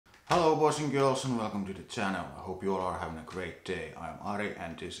Hello boys and girls and welcome to the channel. I hope you all are having a great day. I'm Ari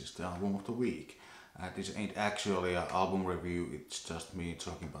and this is the album of the week. This ain't actually an album review, it's just me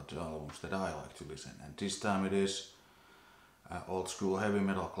talking about the albums that I like to listen. And this time it is old school heavy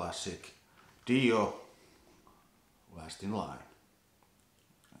metal classic Dio, Last in Line.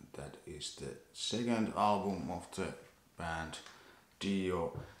 And that is the second album of the band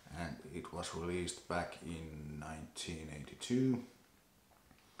Dio and it was released back in 1982.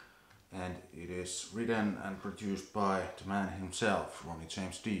 And it is written and produced by the man himself, Ronnie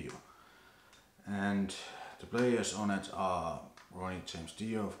James Dio. And the players on it are Ronnie James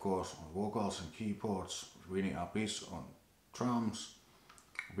Dio, of course, on vocals and keyboards, Vinny Appice on drums,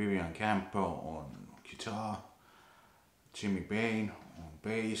 Vivian Campbell on guitar, Jimmy Bain on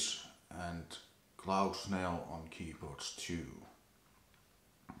bass, and Klaus Snell on keyboards too.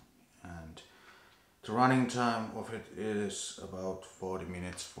 And the running time of it is about 40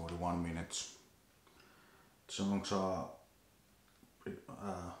 minutes, 41 minutes. The songs are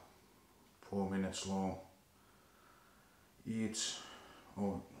 4 minutes long each.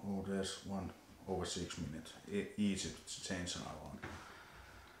 Oh, there's one over 6 minutes each. It's Chains on one.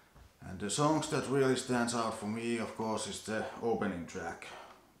 And the songs that really stands out for me, of course, is the opening track,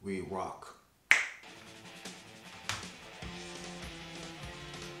 We Rock.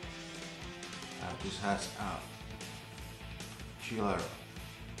 This has a killer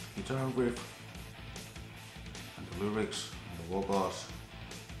guitar riff and the lyrics and the vocals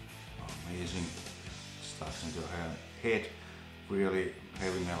are amazing. It starts into your head, really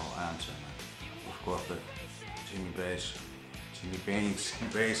heavy metal anthem. And of course the Jimmy Bain's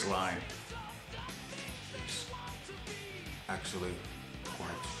bass line is actually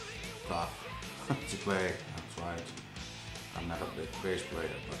quite tough to play. I've tried. I'm not a big bass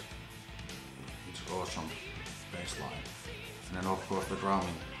player, but it's awesome bass line. And then of course the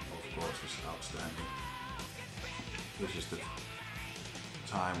drumming of course is outstanding. This is the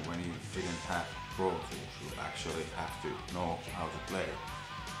time when you didn't have Pro Tools, you actually have to know how to play.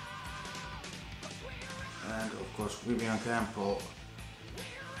 And of course Vivian Campbell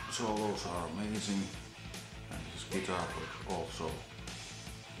solos are amazing and his guitar work also.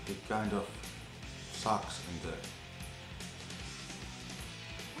 It kind of sucks in the,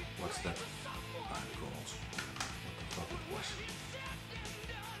 what's that band called? What the fuck it was?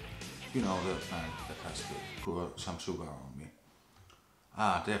 You know, the band that has to pour some sugar on me.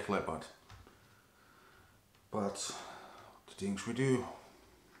 Def Leppard. But the things we do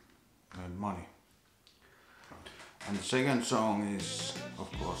earn money. And the second song is,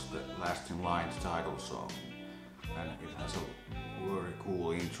 of course, the Last in Line title song. And it has a very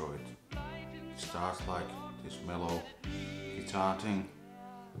cool intro. It starts like this mellow guitar thing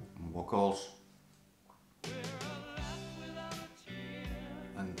and vocals.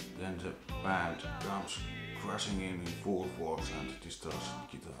 And then the band comes crashing in full force and distorts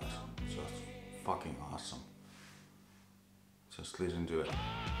guitars. Just fucking awesome. Just listen to it.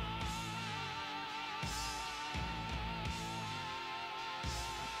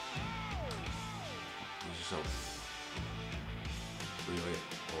 This is a really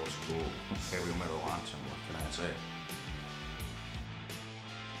old school heavy metal anthem, what can I say?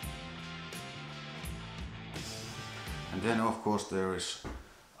 And then of course there is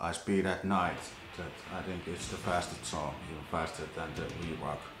I Speed at Night, that I think it's the fastest song, even faster than the We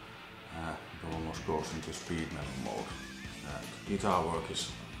Rock. It almost goes into speed metal mode. The guitar work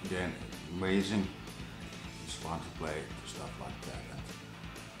is again amazing, it's fun to play stuff like that. And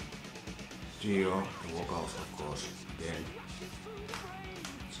Dio, the vocals of course, again,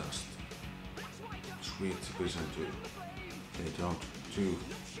 just sweet to listen to. They don't do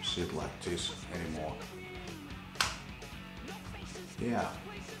shit like this anymore. Yeah,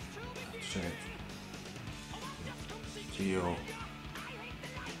 that's it. Dio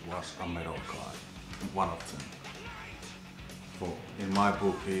was a metal guy, one of them. In my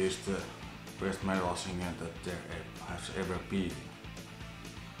book, he is the best metal singer that there has ever been.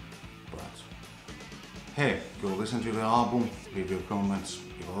 But hey, go listen to the album, leave your comments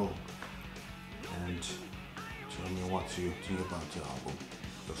below, and tell me what you think about the album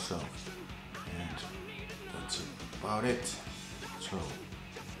yourself. And that's about it. So,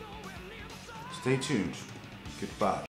 stay tuned. Goodbye.